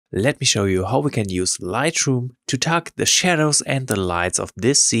let me show you how we can use Lightroom to target the shadows and the lights of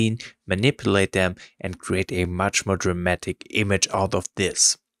this scene, manipulate them, and create a much more dramatic image out of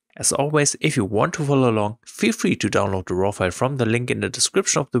this. As always, if you want to follow along, feel free to download the raw file from the link in the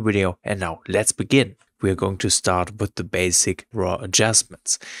description of the video. And now let's begin. We are going to start with the basic raw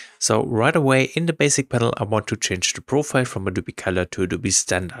adjustments. So right away in the basic panel, I want to change the profile from Adobe Color to Adobe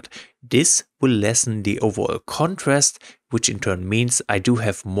Standard. This will lessen the overall contrast, which in turn means I do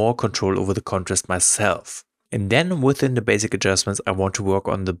have more control over the contrast myself. And then within the basic adjustments, I want to work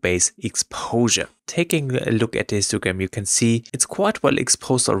on the base exposure. Taking a look at the histogram, you can see it's quite well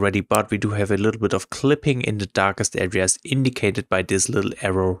exposed already, but we do have a little bit of clipping in the darkest areas indicated by this little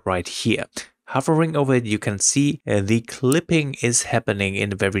arrow right here. Hovering over it, you can see the clipping is happening in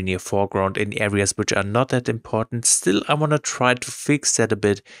the very near foreground in areas which are not that important. Still, I want to try to fix that a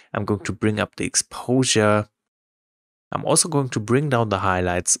bit. I'm going to bring up the exposure. I'm also going to bring down the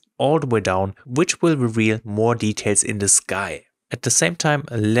highlights all the way down, which will reveal more details in the sky. At the same time,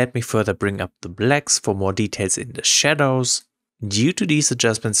 let me further bring up the blacks for more details in the shadows. Due to these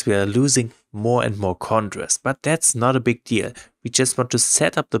adjustments, we are losing more and more contrast, but that's not a big deal. We just want to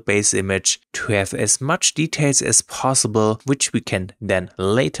set up the base image to have as much details as possible, which we can then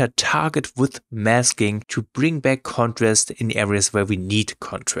later target with masking to bring back contrast in areas where we need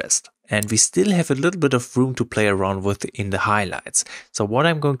contrast. And we still have a little bit of room to play around with in the highlights. So what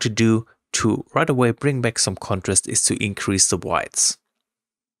I'm going to do to right away bring back some contrast is to increase the whites.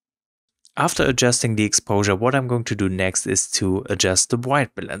 After adjusting the exposure, what I'm going to do next is to adjust the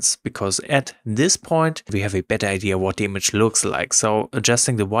white balance, because at this point we have a better idea what the image looks like. So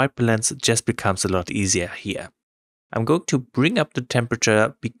adjusting the white balance just becomes a lot easier here. I'm going to bring up the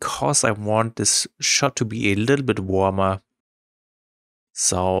temperature because I want this shot to be a little bit warmer.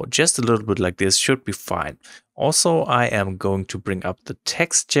 So just a little bit like this should be fine. Also, I am going to bring up the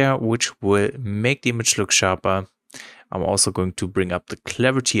texture, which will make the image look sharper. I'm also going to bring up the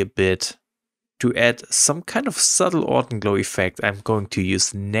clarity a bit. To add some kind of subtle autumn glow effect, I'm going to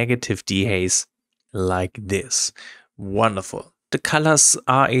use negative dehaze like this. Wonderful. The colors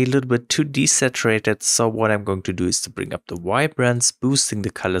are a little bit too desaturated, so what I'm going to do is to bring up the vibrance, boosting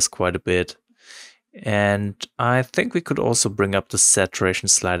the colors quite a bit. And I think we could also bring up the saturation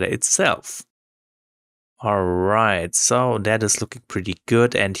slider itself. Alright, so that is looking pretty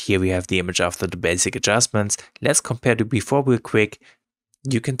good, and here we have the image after the basic adjustments. Let's compare to before real quick.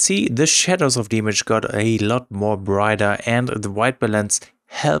 You can see the shadows of the image got a lot more brighter, and the white balance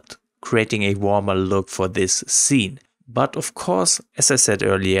helped creating a warmer look for this scene. But of course, as I said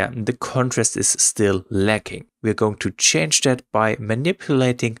earlier, the contrast is still lacking. We're going to change that by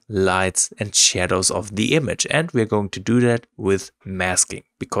manipulating lights and shadows of the image, and we're going to do that with masking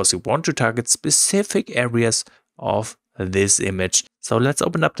because we want to target specific areas of this image. So let's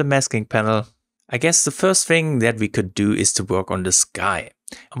open up the masking panel. I guess the first thing that we could do is to work on the sky.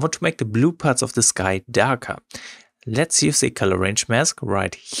 I want to make the blue parts of the sky darker. Let's use a color range mask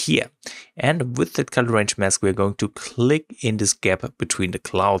right here. And with that color range mask, we're going to click in this gap between the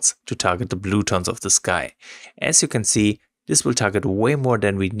clouds to target the blue tones of the sky. As you can see, this will target way more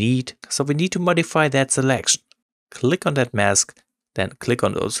than we need, so we need to modify that selection. Click on that mask, then click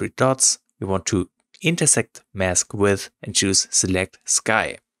on those three dots. We want to intersect mask with and choose select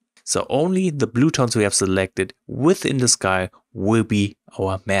sky. So only the blue tones we have selected within the sky will be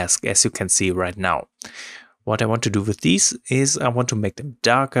our mask, as you can see right now. What I want to do with these is I want to make them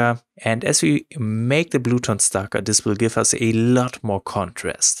darker, and as we make the blue tones darker, this will give us a lot more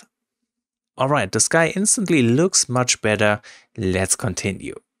contrast. Alright, the sky instantly looks much better. Let's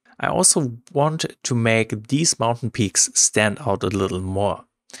continue. I also want to make these mountain peaks stand out a little more.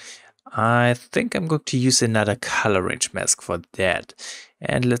 I think I'm going to use another color range mask for that.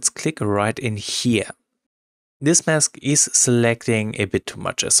 And let's click right in here. This mask is selecting a bit too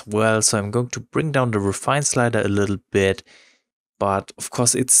much as well, so I'm going to bring down the refine slider a little bit, but of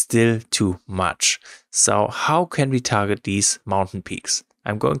course it's still too much. So how can we target these mountain peaks?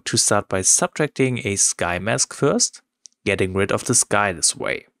 I'm going to start by subtracting a sky mask first, getting rid of the sky this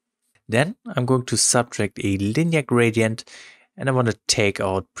way. Then I'm going to subtract a linear gradient, and I want to take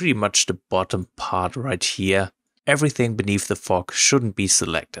out pretty much the bottom part right here. Everything beneath the fog shouldn't be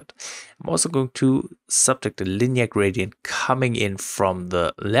selected. I'm also going to subtract a linear gradient coming in from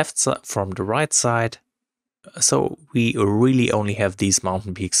the left side, from the right side. So we really only have these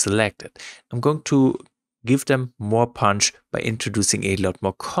mountain peaks selected. I'm going to give them more punch by introducing a lot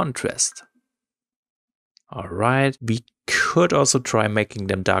more contrast. Alright, we could also try making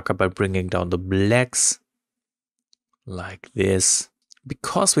them darker by bringing down the blacks like this.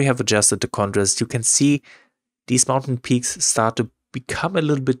 Because we have adjusted the contrast, you can see these mountain peaks start to become a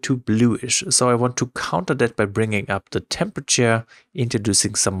little bit too bluish. So I want to counter that by bringing up the temperature,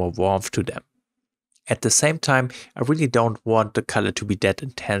 introducing some more warmth to them. At the same time, I really don't want the color to be that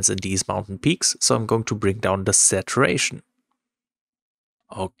intense in these mountain peaks, so I'm going to bring down the saturation.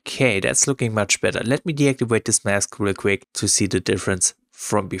 Okay, that's looking much better. Let me deactivate this mask real quick to see the difference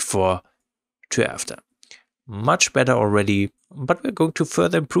from before to after. Much better already, but we're going to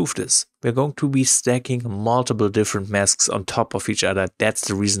further improve this. We're going to be stacking multiple different masks on top of each other. That's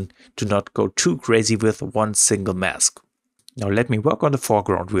the reason to not go too crazy with one single mask. Now let me work on the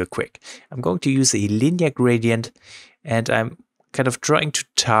foreground real quick. I'm going to use a linear gradient, and I'm kind of trying to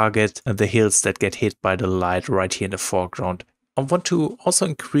target the hills that get hit by the light right here in the foreground. I want to also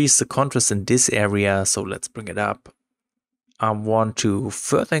increase the contrast in this area, so let's bring it up. I want to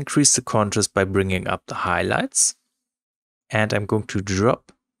further increase the contrast by bringing up the highlights, and I'm going to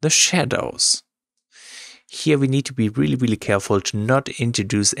drop the shadows. Here we need to be really careful to not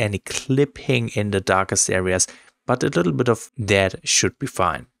introduce any clipping in the darkest areas, but a little bit of that should be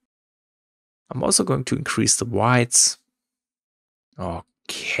fine. I'm also going to increase the whites.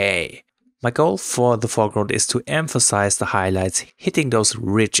 Okay. My goal for the foreground is to emphasize the highlights hitting those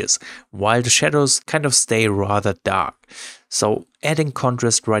ridges, while the shadows kind of stay rather dark. So adding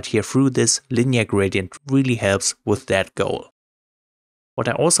contrast right here through this linear gradient really helps with that goal. What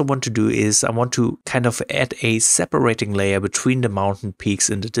I also want to do is I want to kind of add a separating layer between the mountain peaks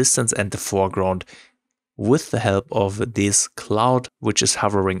in the distance and the foreground with the help of this cloud which is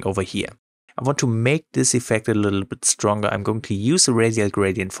hovering over here. I want to make this effect a little bit stronger. I'm going to use a radial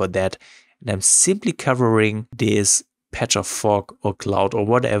gradient for that, and I'm simply covering this patch of fog or cloud or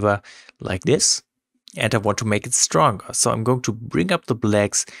whatever like this, and I want to make it stronger. So I'm going to bring up the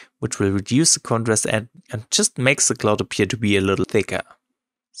blacks, which will reduce the contrast and just makes the cloud appear to be a little thicker.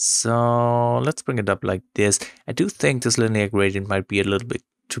 So let's bring it up like this. I do think this linear gradient might be a little bit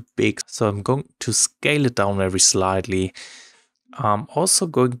too big, so I'm going to scale it down very slightly. I'm also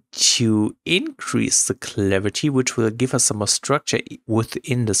going to increase the clarity, which will give us some more structure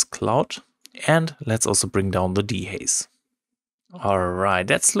within this cloud. And let's also bring down the dehaze. Alright,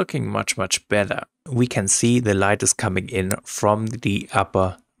 that's looking much better. We can see the light is coming in from the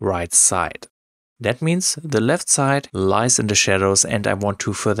upper right side. That means the left side lies in the shadows, and I want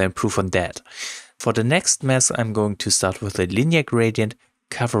to further improve on that. For the next mask, I'm going to start with a linear gradient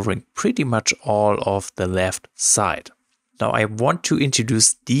covering pretty much all of the left side. Now I want to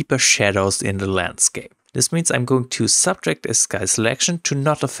introduce deeper shadows in the landscape. This means I'm going to subtract a sky selection to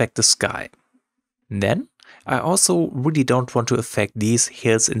not affect the sky. Then I also really don't want to affect these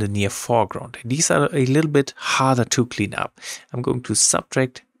hills in the near foreground. These are a little bit harder to clean up. I'm going to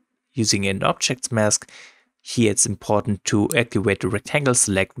subtract using an objects mask. Here it's important to activate the rectangle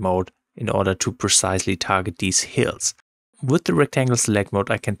select mode in order to precisely target these hills. With the rectangle select mode,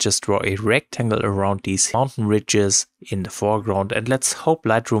 I can just draw a rectangle around these mountain ridges in the foreground, and let's hope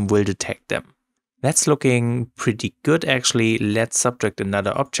Lightroom will detect them. That's looking pretty good actually. Let's subtract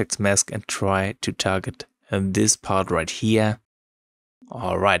another objects mask and try to target this part right here.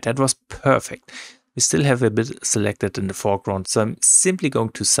 Alright, that was perfect. We still have a bit selected in the foreground, so I'm simply going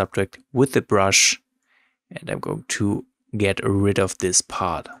to subtract with the brush, and I'm going to get rid of this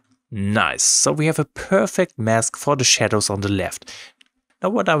part. Nice, so we have a perfect mask for the shadows on the left. Now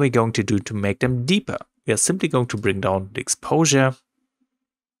what are we going to do to make them deeper? We are simply going to bring down the exposure.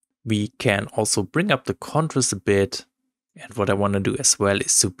 We can also bring up the contrast a bit. And what I want to do as well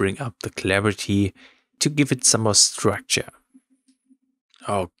is to bring up the clarity to give it some more structure.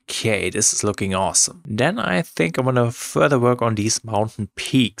 Okay, this is looking awesome. Then I think I want to further work on these mountain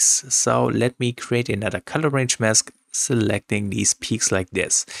peaks. So let me create another color range mask, selecting these peaks like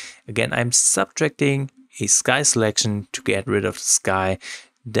this. Again, I'm subtracting a sky selection to get rid of the sky.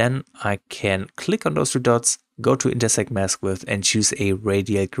 Then I can click on those three dots, go to intersect mask with, and choose a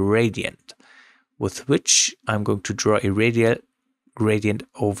radial gradient, with which I'm going to draw a radial gradient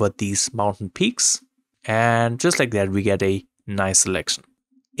over these mountain peaks. And just like that, we get a nice selection.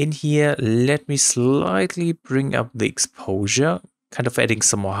 In here, let me slightly bring up the exposure, kind of adding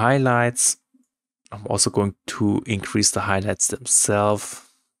some more highlights. I'm also going to increase the highlights themselves.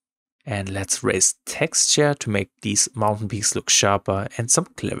 And let's raise texture to make these mountain peaks look sharper and some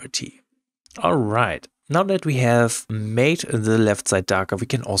clarity. Alright, now that we have made the left side darker, we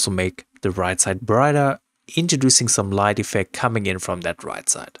can also make the right side brighter, introducing some light effect coming in from that right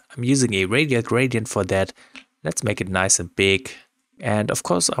side. I'm using a radial gradient for that. Let's make it nice and big. And of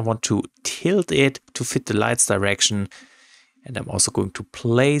course, I want to tilt it to fit the light's direction. And I'm also going to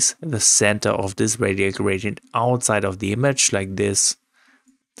place the center of this radial gradient outside of the image like this.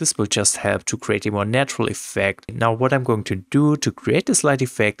 This will just help to create a more natural effect. Now what I'm going to do to create this light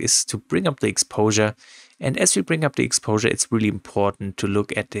effect is to bring up the exposure. And as we bring up the exposure, it's really important to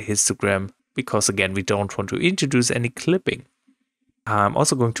look at the histogram because again, we don't want to introduce any clipping. I'm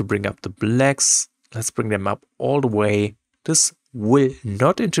also going to bring up the blacks. Let's bring them up all the way. This will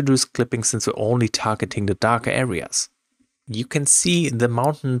not introduce clipping since we're only targeting the darker areas. You can see the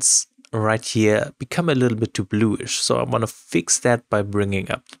mountains right here become a little bit too bluish. So I want to fix that by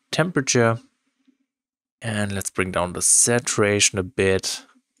bringing up the temperature. And let's bring down the saturation a bit.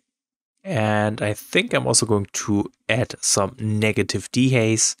 And I think I'm also going to add some negative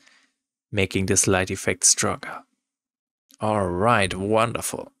dehaze, making this light effect stronger. All right,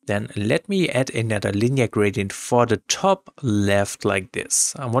 wonderful. Then let me add another linear gradient for the top left like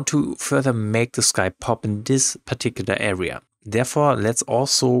this. I want to further make the sky pop in this particular area. Therefore, let's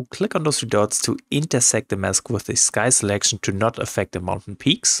also click on those three dots to intersect the mask with the sky selection to not affect the mountain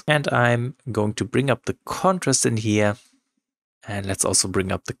peaks. And I'm going to bring up the contrast in here. And let's also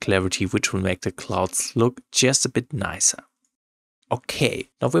bring up the clarity, which will make the clouds look just a bit nicer. Okay,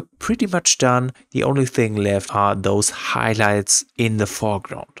 now we're pretty much done. The only thing left are those highlights in the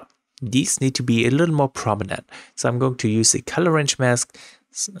foreground. These need to be a little more prominent. So I'm going to use a color range mask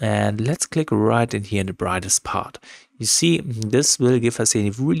and let's click right in here in the brightest part. You see, this will give us a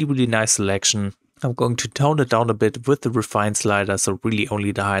really nice selection. I'm going to tone it down a bit with the refine slider, so really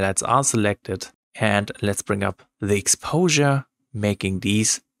only the highlights are selected. And let's bring up the exposure, making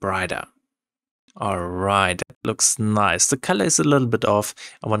these brighter. All right, that looks nice. The color is a little bit off.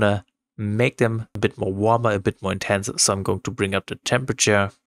 I want to make them a bit more warmer, a bit more intense. So I'm going to bring up the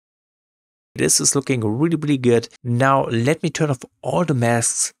temperature. This is looking really good. Now let me turn off all the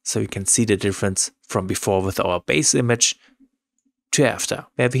masks so you can see the difference from before with our base image to after,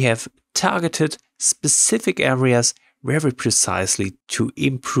 where we have targeted specific areas very precisely to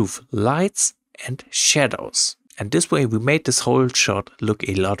improve lights and shadows. And this way we made this whole shot look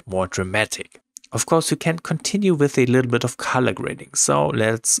a lot more dramatic. Of course, you can continue with a little bit of color grading. So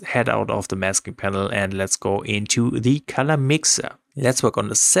let's head out of the masking panel and let's go into the color mixer. Let's work on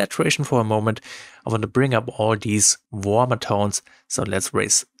the saturation for a moment. I want to bring up all these warmer tones. So let's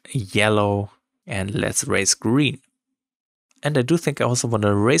raise yellow and let's raise green. And I do think I also want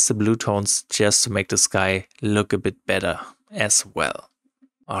to raise the blue tones just to make the sky look a bit better as well.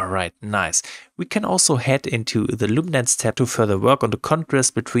 All right, nice. We can also head into the luminance tab to further work on the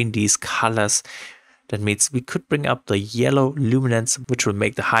contrast between these colors. That means we could bring up the yellow luminance, which will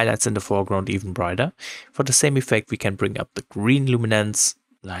make the highlights in the foreground even brighter. For the same effect, we can bring up the green luminance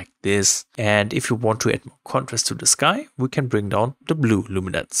like this. And if you want to add more contrast to the sky, we can bring down the blue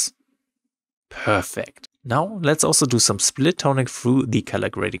luminance. Perfect. Now let's also do some split toning through the color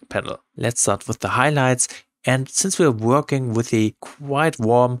grading panel. Let's start with the highlights. And since we're working with a quite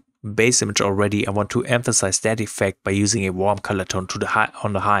warm base image already, I want to emphasize that effect by using a warm color tone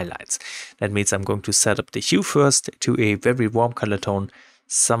on the highlights. That means I'm going to set up the hue first to a very warm color tone,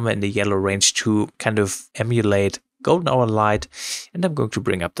 somewhere in the yellow range to kind of emulate golden hour light. And I'm going to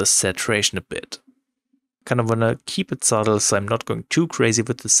bring up the saturation a bit. Kind of want to keep it subtle, so I'm not going too crazy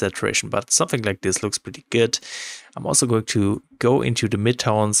with the saturation, but something like this looks pretty good. I'm also going to go into the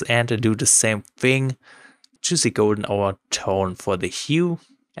midtones and do the same thing. Choose a golden hour tone for the hue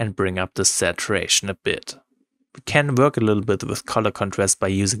and bring up the saturation a bit. We can work a little bit with color contrast by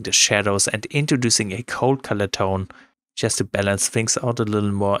using the shadows and introducing a cold color tone just to balance things out a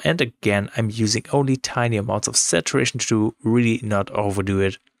little more. And again, I'm using only tiny amounts of saturation to really not overdo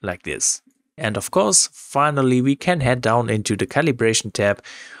it like this. And of course, finally, we can head down into the calibration tab,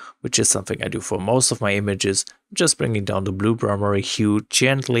 which is something I do for most of my images. Just bringing down the blue primary hue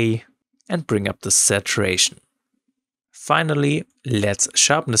gently and bring up the saturation. Finally, let's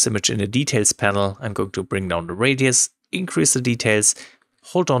sharpen this image in the details panel. I'm going to bring down the radius, increase the details,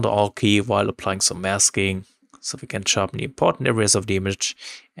 hold down the Alt key while applying some masking so we can sharpen the important areas of the image,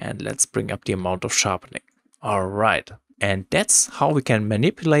 and let's bring up the amount of sharpening. All right, and that's how we can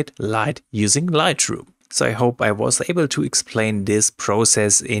manipulate light using Lightroom. So I hope I was able to explain this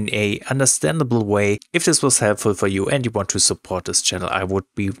process in a understandable way. If this was helpful for you and you want to support this channel, I would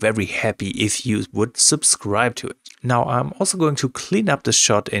be very happy if you would subscribe to it. Now I'm also going to clean up the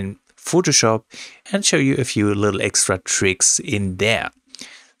shot in Photoshop and show you a few little extra tricks in there.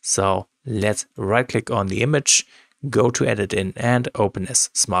 So let's right click on the image, go to edit in and open as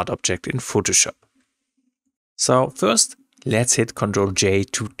smart object in Photoshop. So first, let's hit Ctrl J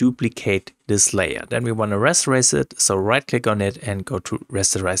to duplicate this layer. Then we want to rasterize it. So right click on it and go to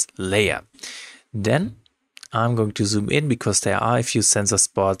rasterize layer. Then I'm going to zoom in because there are a few sensor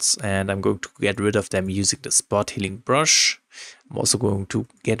spots and I'm going to get rid of them using the spot healing brush. I'm also going to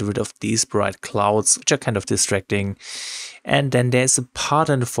get rid of these bright clouds, which are kind of distracting. And then there's a part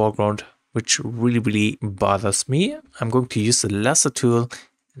in the foreground which really bothers me. I'm going to use the lasso tool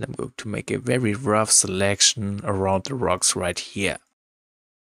and I'm going to make a very rough selection around the rocks right here.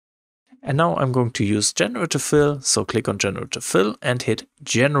 And now I'm going to use generative fill. So click on generative fill and hit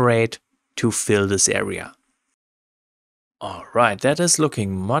generate to fill this area. Alright, that is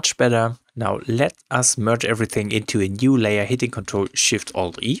looking much better. Now let us merge everything into a new layer, hitting Ctrl Shift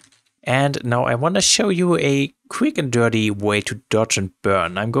Alt E. And now I want to show you a quick and dirty way to dodge and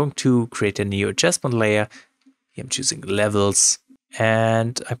burn. I'm going to create a new adjustment layer. Here I'm choosing levels.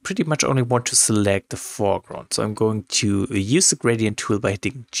 And I pretty much only want to select the foreground. So I'm going to use the gradient tool by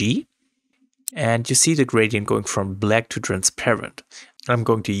hitting G. And you see the gradient going from black to transparent. I'm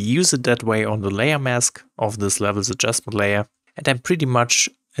going to use it that way on the layer mask of this levels adjustment layer. And I'm pretty much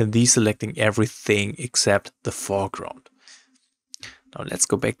deselecting everything except the foreground. Now let's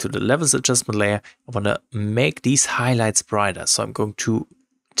go back to the levels adjustment layer. I want to make these highlights brighter. So I'm going to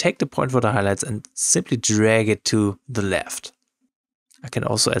take the point for the highlights and simply drag it to the left. I can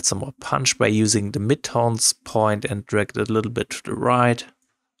also add some more punch by using the midtones point and drag it a little bit to the right.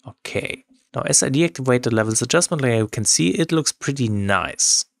 Okay. Now, as I deactivate the levels adjustment layer, you can see it looks pretty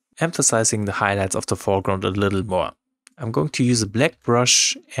nice, emphasizing the highlights of the foreground a little more. I'm going to use a black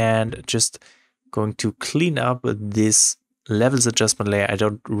brush and just going to clean up this levels adjustment layer. I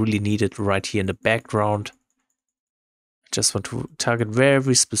don't really need it right here in the background. I just want to target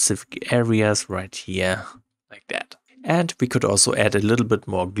very specific areas right here, like that. And we could also add a little bit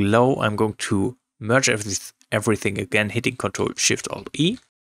more glow. I'm going to merge everything again, hitting Ctrl Shift Alt E.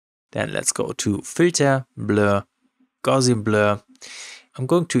 Then let's go to Filter, Blur, Gaussian Blur. I'm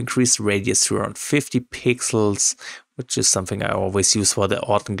going to increase the radius to around 50 pixels, which is something I always use for the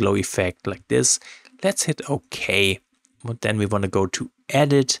autumn glow effect like this. Let's hit OK. But then we want to go to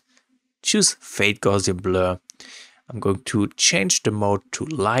Edit, choose Fade Gaussian Blur. I'm going to change the mode to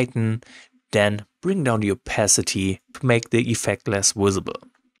Lighten, then bring down the opacity to make the effect less visible.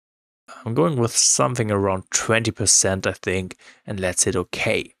 I'm going with something around 20%, I think, and let's hit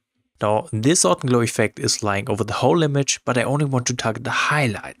OK. Now, this autumn glow effect is lying over the whole image, but I only want to target the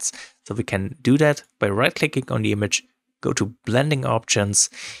highlights. So we can do that by right-clicking on the image, go to Blending Options.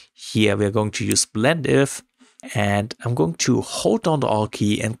 Here we are going to use Blend If, and I'm going to hold down the Alt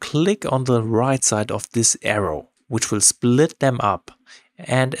key and click on the right side of this arrow, which will split them up.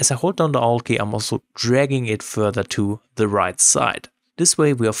 And as I hold down the Alt key, I'm also dragging it further to the right side. This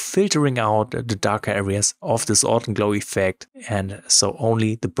way we are filtering out the darker areas of this autumn glow effect, and so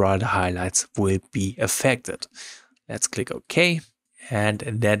only the brighter highlights will be affected. Let's click OK, and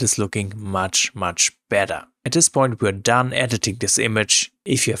that is looking much better. At this point we're done editing this image.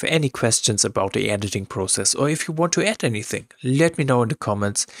 If you have any questions about the editing process or if you want to add anything, let me know in the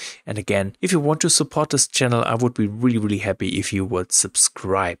comments. And again, if you want to support this channel, I would be really happy if you would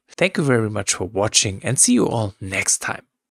subscribe. Thank you very much for watching and see you all next time.